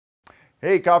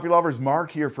Hey coffee lovers,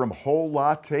 Mark here from Whole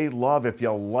Latte Love. If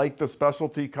you like the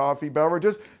specialty coffee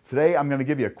beverages, today I'm going to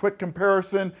give you a quick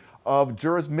comparison of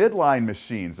Jura's midline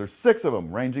machines. There's 6 of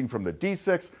them, ranging from the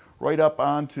D6 right up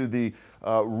onto the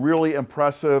really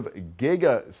impressive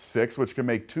Giga 6, which can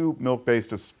make 2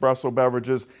 milk-based espresso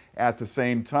beverages at the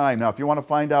same time. Now, if you want to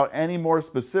find out any more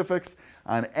specifics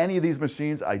on any of these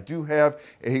machines, I do have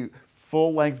a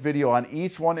full-length video on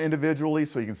each one individually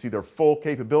so you can see their full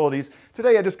capabilities.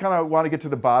 Today I just kind of want to get to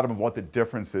the bottom of what the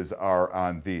differences are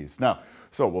on these. Now,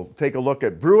 so we'll take a look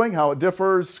at brewing, how it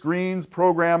differs, screens,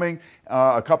 programming,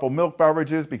 a couple milk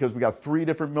beverages because we got 3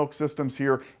 different milk systems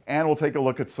here, and we'll take a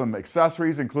look at some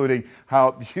accessories, including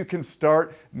how you can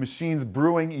start machines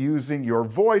brewing using your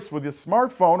voice with your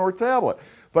smartphone or tablet.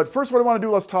 But first, what I want to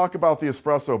do, let's talk about the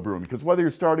espresso brewing, because whether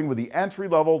you're starting with the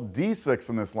entry-level D6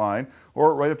 in this line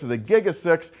or right up to the Giga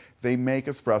 6, they make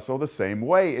espresso the same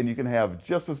way, and you can have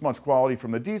just as much quality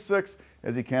from the D6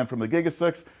 as you can from the Giga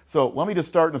 6. So let me just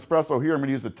start an espresso here. I'm going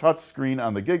to use a touch screen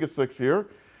on the Giga 6 here,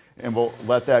 and we'll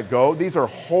let that go. These are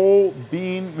whole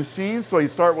bean machines, so you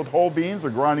start with whole beans.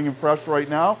 They're grinding them fresh right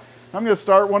now. I'm going to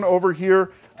start one over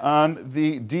here on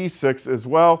the D6 as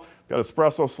well. Got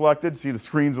espresso selected. See, the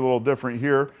screen's a little different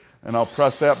here, and I'll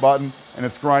press that button and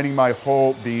it's grinding my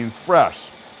whole beans fresh.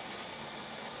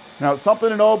 Now, something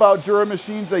to know about Jura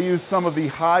machines, they use some of the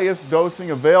highest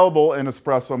dosing available in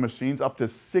espresso machines, up to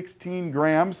 16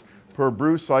 grams per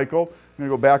brew cycle. I'm going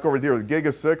to go back over here with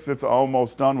Giga 6. It's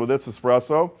almost done with its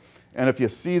espresso, and if you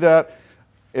see that,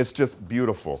 it's just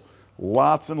beautiful.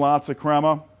 Lots and lots of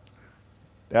crema.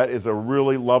 That is a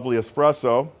really lovely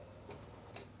espresso.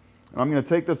 I'm going to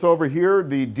take this over here.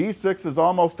 The D6 is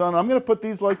almost done. I'm going to put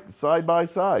these like side by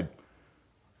side.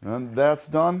 And that's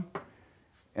done.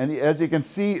 And as you can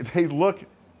see, they look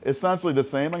essentially the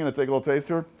same. I'm going to take a little taste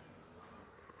here.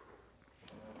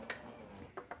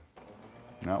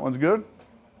 That one's good.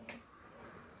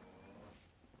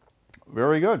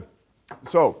 Very good.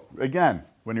 So again,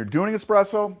 when you're doing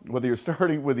espresso, whether you're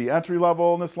starting with the entry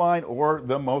level in this line or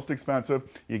the most expensive,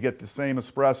 you get the same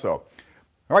espresso.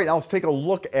 All right, now let's take a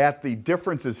look at the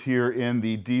differences here in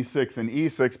the D6 and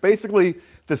E6. Basically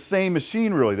the same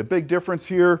machine really. The big difference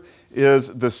here is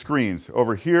the screens.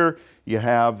 Over here you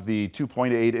have the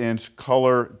 2.8-inch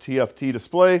color TFT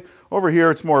display. Over here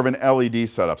it's more of an LED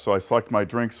setup. So I select my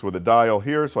drinks with a dial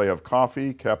here. So I have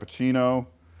coffee, cappuccino,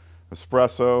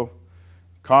 espresso,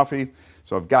 coffee.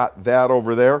 So I've got that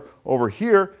over there. Over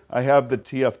here, I have the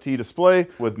TFT display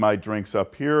with my drinks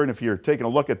up here. And if you're taking a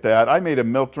look at that, I made a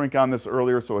milk drink on this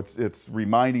earlier, so it's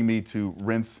reminding me to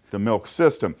rinse the milk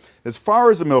system. As far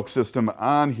as the milk system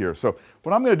on here, so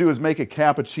what I'm going to do is make a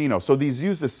cappuccino. So these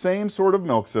use the same sort of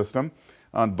milk system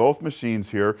on both machines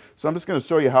here. So I'm just going to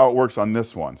show you how it works on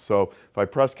this one. So if I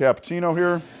press cappuccino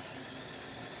here,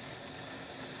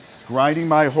 it's grinding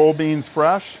my whole beans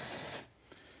fresh.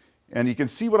 And you can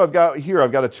see what I've got here.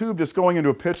 I've got a tube just going into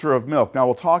a pitcher of milk. Now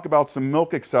we'll talk about some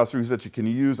milk accessories that you can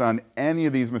use on any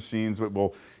of these machines that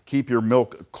will keep your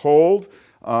milk cold,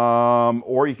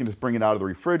 or you can just bring it out of the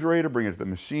refrigerator, bring it to the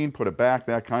machine, put it back,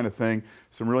 that kind of thing.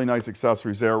 Some really nice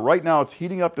accessories there. Right now it's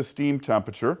heating up to steam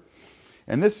temperature,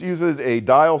 and this uses a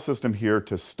dial system here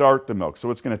to start the milk.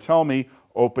 So it's going to tell me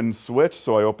open switch,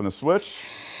 so I open the switch,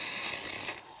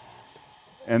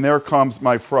 and there comes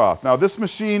my froth. Now this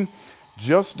machine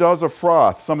just does a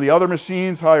froth. Some of the other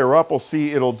machines higher up will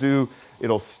see it'll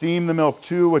steam the milk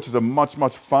too, which is a much,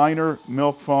 much finer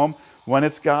milk foam. When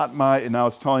it's got now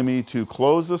it's telling me to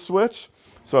close the switch.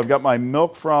 So I've got my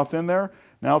milk froth in there.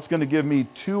 Now it's going to give me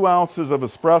 2 ounces of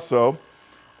espresso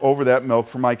over that milk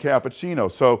for my cappuccino.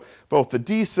 So both the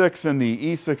D6 and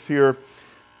the E6 here,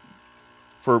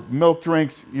 for milk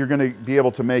drinks, you're going to be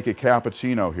able to make a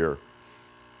cappuccino here.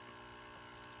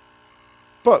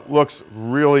 But looks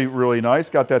really, really nice.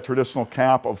 Got that traditional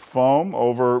cap of foam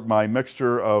over my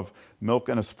mixture of milk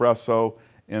and espresso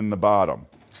in the bottom.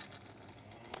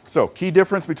 So key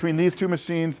difference between these 2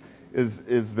 machines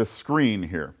is the screen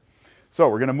here. So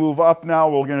we're going to move up now.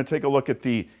 We're going to take a look at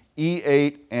the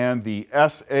E8 and the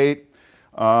S8.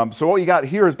 So what you got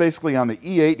here is basically on the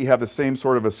E8, you have the same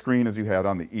sort of a screen as you had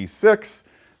on the E6.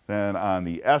 Then on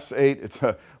the S8, it's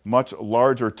a much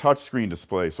larger touchscreen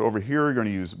display. So over here, you're going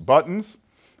to use buttons.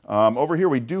 Over here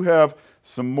we do have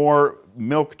some more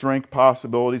milk drink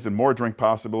possibilities and more drink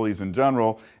possibilities in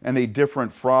general, and a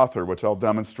different frother, which I'll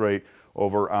demonstrate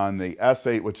over on the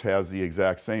S8, which has the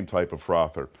exact same type of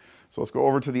frother. So let's go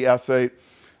over to the S8.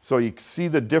 So you see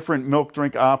the different milk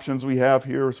drink options we have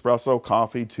here: espresso,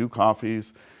 coffee, 2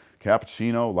 coffees,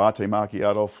 cappuccino, latte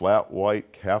macchiato, flat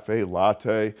white, cafe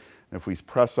latte. And if we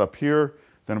press up here,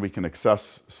 then we can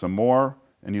access some more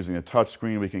And using a touch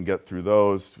screen, we can get through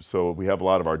those. So we have a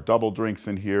lot of our double drinks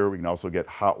in here. We can also get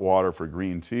hot water for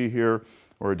green tea here,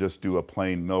 or just do a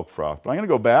plain milk froth. But I'm going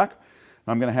to go back.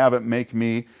 I'm going to have it make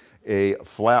me a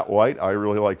flat white. I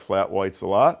really like flat whites a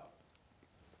lot.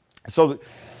 So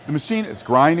the machine is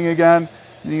grinding again.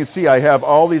 And you can see I have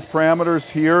all these parameters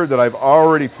here that I've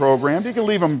already programmed. You can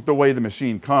leave them the way the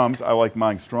machine comes. I like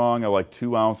mine strong. I like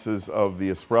 2 ounces of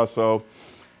the espresso.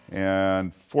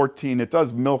 And 14, it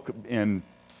does milk in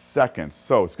seconds.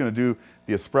 So it's going to do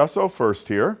the espresso first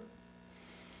here.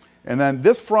 And then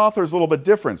this frother is a little bit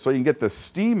different. So you can get the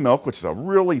steam milk, which is a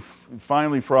really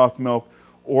finely frothed milk,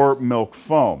 or milk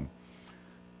foam.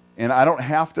 And I don't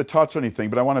have to touch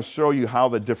anything, but I want to show you how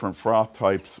the different froth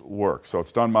types work. So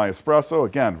it's done my espresso.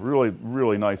 Again, really,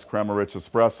 really nice crema-rich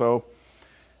espresso.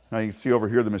 Now you can see over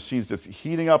here the machine's just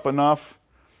heating up enough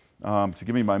to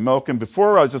give me my milk. And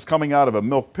before I was just coming out of a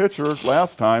milk pitcher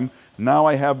last time. Now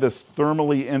I have this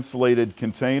thermally insulated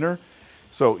container.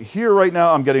 So here right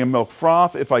now I'm getting a milk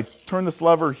froth. If I turn this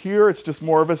lever here, it's just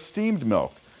more of a steamed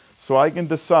milk. So I can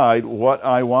decide what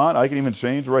I want. I can even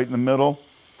change right in the middle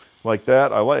like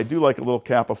that. I do like a little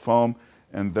cap of foam,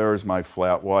 and there's my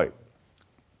flat white.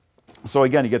 So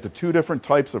again, you get the 2 different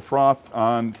types of froth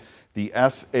on the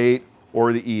S8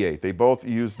 or the E8. They both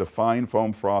use the fine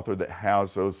foam frother that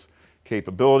has those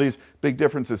capabilities. Big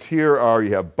differences here are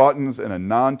you have buttons and a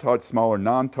non-touch, smaller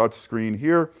non-touch screen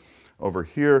here. Over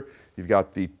here, you've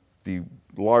got the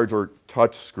larger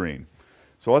touch screen.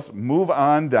 So let's move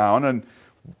on down, and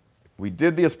we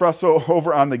did the espresso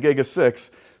over on the Giga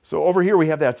 6. So over here we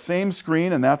have that same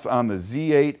screen, and that's on the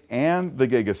Z8 and the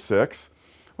Giga 6.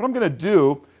 What I'm going to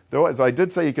do, though, as I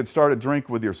did say you could start a drink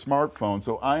with your smartphone,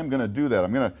 so I am going to do that.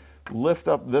 I'm going to lift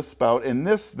up this spout, and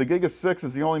the Giga 6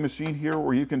 is the only machine here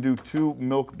where you can do 2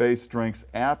 milk-based drinks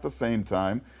at the same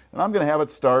time. And I'm going to have it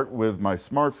start with my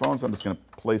smartphone, so I'm just going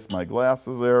to place my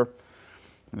glasses there,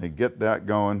 and they get that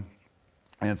going.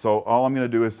 And so all I'm going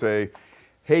to do is say,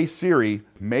 "Hey Siri,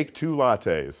 make 2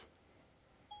 lattes."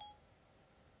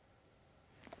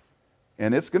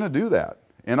 And it's going to do that.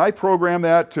 And I programmed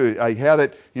that I had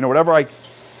it, whatever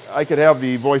I could have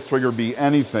the voice trigger be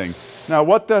anything. Now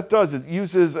what that does is it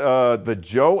uses the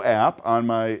Joe app on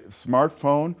my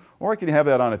smartphone, or I can have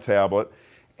that on a tablet,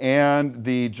 and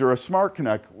the Jura Smart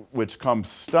Connect, which comes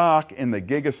stock in the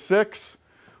Giga 6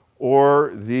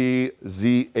 or the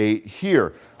Z8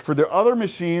 here. For the other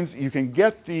machines, you can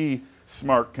get the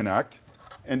Smart Connect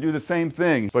and do the same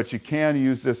thing, but you can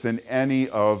use this in any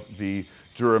of the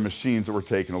Jura machines that we're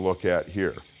taking a look at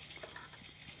here.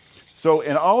 So,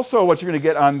 and also what you're going to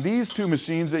get on these 2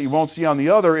 machines that you won't see on the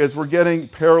other is we're getting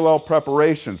parallel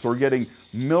preparation. So we're getting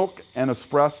milk and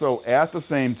espresso at the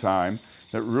same time.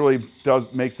 That really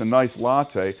makes a nice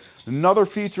latte. Another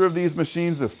feature of these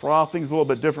machines, the frothing is a little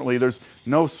bit differently. There's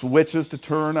no switches to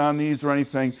turn on these or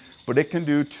anything, but it can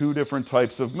do 2 different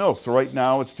types of milk. So right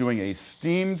now it's doing a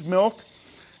steamed milk.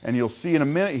 And you'll see in a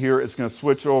minute here, it's going to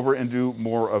switch over and do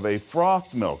more of a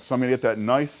frothed milk. So I'm going to get that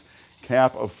nice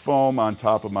cap of foam on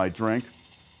top of my drink.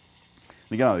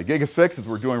 And again, on the Giga 6, as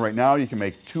we're doing right now, you can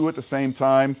make 2 at the same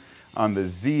time. On the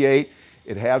Z8,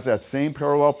 it has that same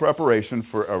parallel preparation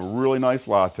for a really nice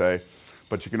latte,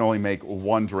 but you can only make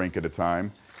 1 drink at a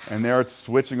time. And there it's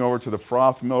switching over to the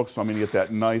froth milk, so I'm going to get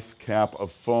that nice cap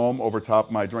of foam over top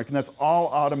of my drink. And that's all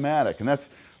automatic. And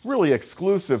that's really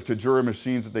exclusive to Jura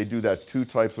machines that they do that 2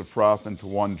 types of froth into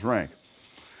 1 drink.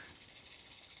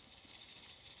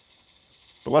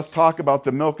 But let's talk about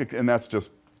the milk, and that's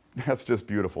just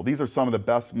beautiful. These are some of the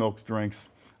best milk drinks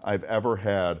I've ever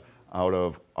had out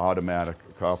of automatic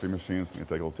coffee machines. I'm going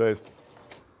to take a little taste.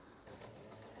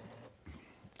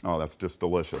 Oh, that's just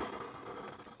delicious.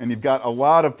 And you've got a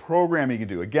lot of programming you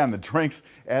can do. Again, the drinks,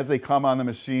 as they come on the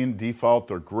machine, default,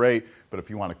 they're great. But if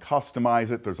you want to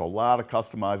customize it, there's a lot of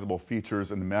customizable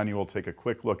features in the menu. We'll take a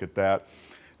quick look at that.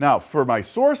 Now, for my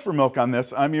source for milk on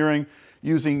this, I'm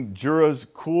using Jura's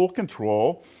Cool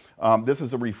Control. This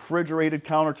is a refrigerated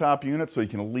countertop unit, so you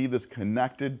can leave this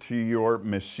connected to your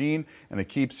machine, and it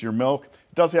keeps your milk.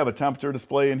 It does have a temperature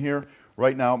display in here.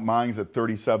 Right now, mine's at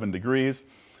 37 degrees.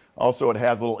 Also, it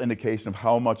has a little indication of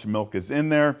how much milk is in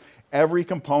there. Every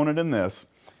component in this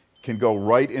can go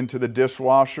right into the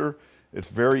dishwasher. It's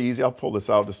very easy. I'll pull this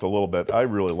out just a little bit. I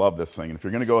really love this thing. And if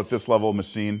you're going to go with this level of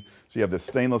machine, so you have this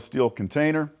stainless steel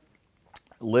container,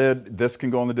 lid, this can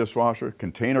go in the dishwasher,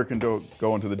 container can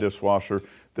go into the dishwasher,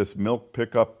 this milk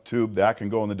pickup tube, that can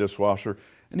go in the dishwasher,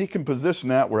 and you can position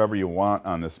that wherever you want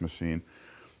on this machine.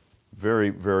 Very,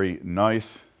 very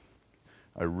nice.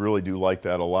 I really do like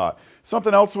that a lot.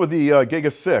 Something else with the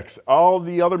Giga 6, all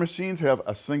the other machines have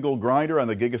a single grinder. On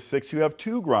the Giga 6 you have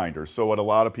 2 grinders. So what a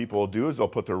lot of people will do is they'll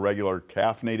put their regular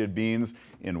caffeinated beans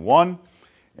in one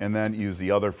and then use the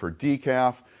other for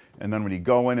decaf. And then when you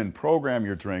go in and program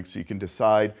your drinks, you can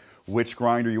decide which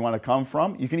grinder you want to come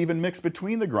from. You can even mix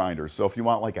between the grinders. So if you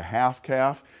want like a half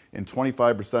calf in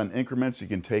 25% increments, you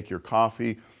can take your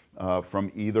coffee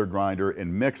from either grinder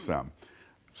and mix them.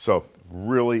 So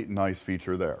really nice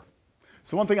feature there.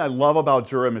 So one thing I love about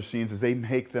Jura machines is they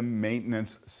make the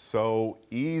maintenance so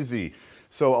easy.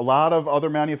 So a lot of other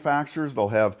manufacturers, they'll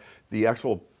have the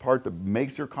actual part that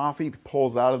makes your coffee,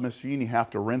 pulls out of the machine, you have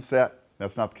to rinse that.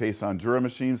 That's not the case on Jura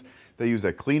machines. They use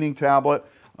a cleaning tablet.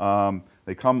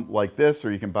 They come like this,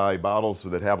 or you can buy bottles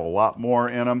that have a lot more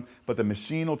in them, but the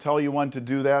machine will tell you when to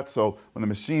do that. So when the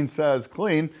machine says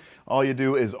clean, all you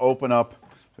do is open up.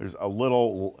 There's a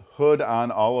little hood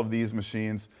on all of these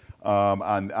machines.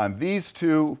 On these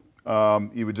two,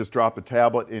 you would just drop the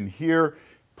tablet in here,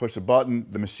 push a button,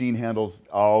 the machine handles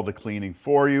all the cleaning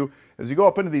for you. As you go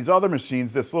up into these other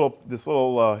machines, this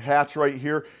little hatch right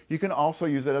here, you can also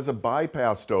use it as a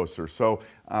bypass doser. So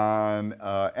on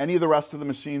any of the rest of the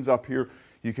machines up here,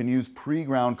 you can use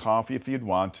pre-ground coffee if you'd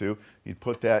want to. You'd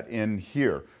put that in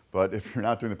here. But if you're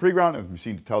not doing the pre-ground and the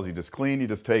machine tells you just clean, you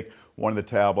just take one of the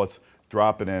tablets,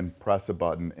 drop it in, press a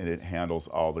button, and it handles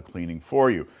all the cleaning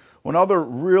for you. One other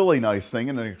really nice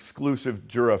thing and an exclusive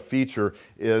Jura feature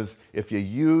is if you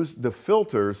use the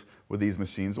filters with these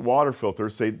machines, water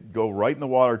filters, they go right in the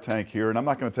water tank here, and I'm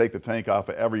not going to take the tank off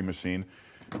of every machine,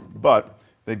 but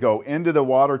they go into the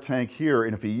water tank here,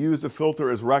 and if you use the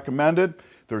filter as recommended,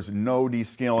 there's no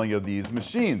descaling of these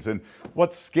machines. And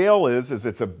what scale is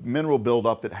it's a mineral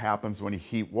buildup that happens when you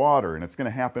heat water, and it's going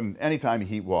to happen anytime you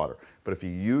heat water. But if you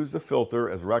use the filter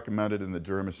as recommended in the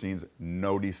Jura machines,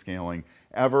 no descaling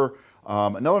ever.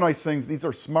 Another nice thing, these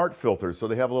are smart filters, so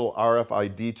they have a little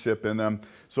RFID chip in them,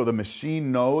 so the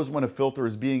machine knows when a filter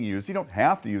is being used. You don't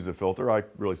have to use a filter, I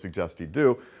really suggest you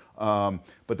do,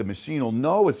 but the machine will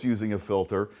know it's using a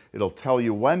filter. It'll tell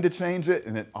you when to change it,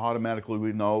 and it automatically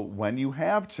will know when you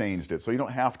have changed it. So you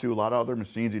don't have to. A lot of other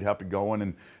machines, you'd have to go in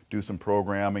and do some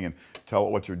programming and tell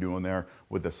it what you're doing there.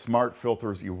 With the smart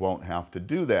filters, you won't have to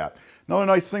do that. Another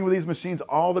nice thing with these machines,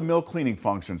 all the milk cleaning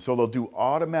functions. So they'll do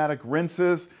automatic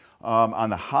rinses. On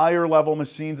the higher level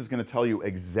machines, it's going to tell you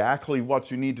exactly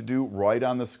what you need to do right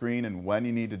on the screen and when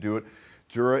you need to do it.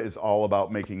 Jura is all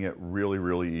about making it really,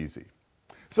 really easy.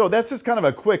 So that's just kind of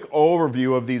a quick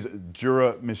overview of these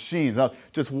Jura machines. Now,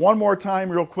 just one more time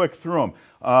real quick through them.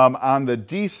 On the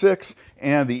D6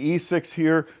 and the E6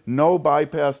 here, no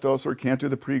bypass doser, can't do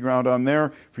the pre-ground on there.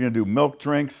 If you're going to do milk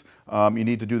drinks, you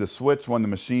need to do the switch when the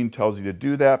machine tells you to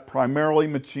do that. Primarily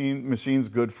machines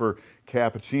good for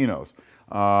cappuccinos.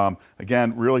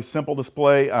 Again, really simple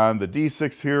display on the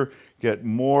D6 here. Get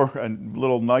more, a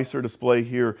little nicer display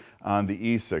here on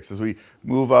the E6. As we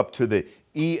move up to the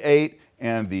E8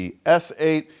 and the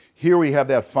S8, here we have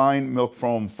that fine milk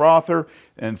foam frother,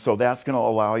 and so that's going to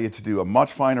allow you to do a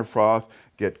much finer froth,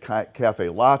 get cafe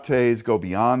lattes, go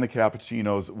beyond the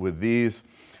cappuccinos with these.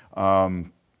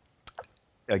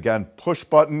 Again, push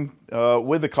button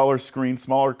with the color screen,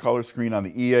 smaller color screen on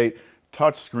the E8,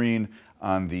 touch screen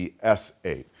on the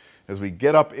S8. As we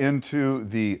get up into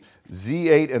the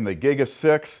Z8 and the Giga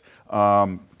 6,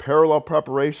 parallel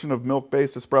preparation of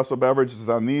milk-based espresso beverages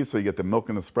on these, so you get the milk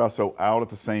and espresso out at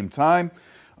the same time.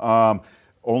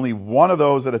 Only one of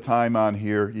those at a time on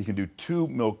here. You can do 2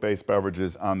 milk-based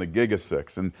beverages on the Giga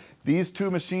 6. And these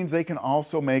 2 machines, they can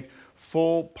also make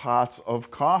full pots of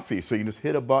coffee. So you can just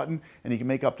hit a button and you can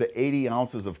make up to 80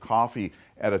 ounces of coffee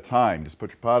at a time. Just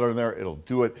put your pot in there, it'll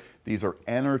do it. These are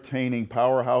entertaining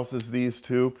powerhouses, these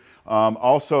 2.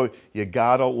 Also, you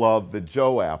gotta love the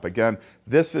Joe app. Again,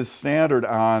 this is standard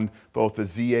on both the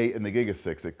Z8 and the Giga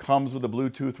 6. It comes with a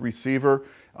Bluetooth receiver.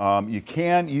 You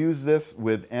can use this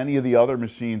with any of the other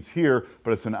machines here,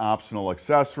 but it's an optional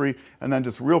accessory. And then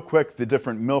just real quick, the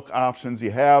different milk options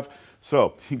you have.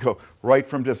 So you go right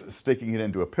from just sticking it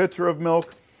into a pitcher of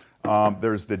milk.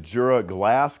 There's the Jura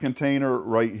glass container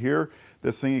right here.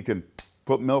 This thing, you can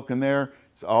put milk in there.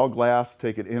 It's all glass.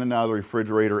 Take it in and out of the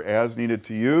refrigerator as needed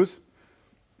to use.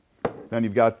 Then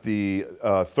you've got the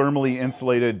thermally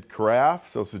insulated carafe.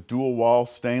 So it's a dual wall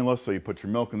stainless, so you put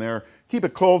your milk in there. Keep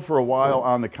it cold for a while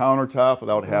on the countertop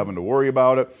without having to worry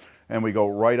about it. And we go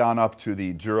right on up to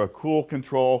the Jura Cool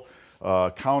Control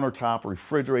countertop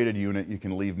refrigerated unit. You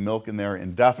can leave milk in there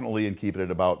indefinitely and keep it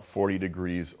at about 40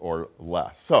 degrees or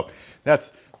less. So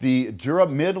that's the Jura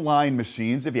midline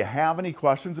machines. If you have any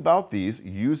questions about these,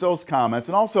 use those comments.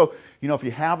 And also, if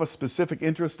you have a specific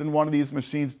interest in one of these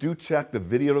machines, do check the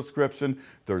video description.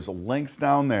 There's links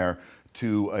down there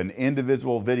to an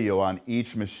individual video on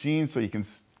each machine so you can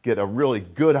get a really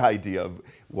good idea of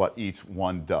what each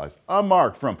one does. I'm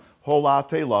Mark from Whole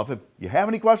Latte Love. If you have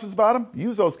any questions about them,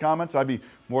 use those comments. I'd be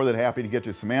more than happy to get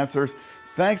you some answers.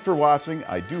 Thanks for watching.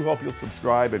 I do hope you'll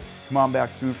subscribe and come on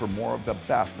back soon for more of the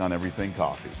best on everything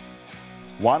coffee.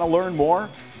 Want to learn more?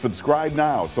 Subscribe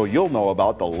now so you'll know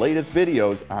about the latest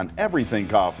videos on everything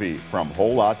coffee from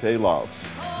Whole Latte Love.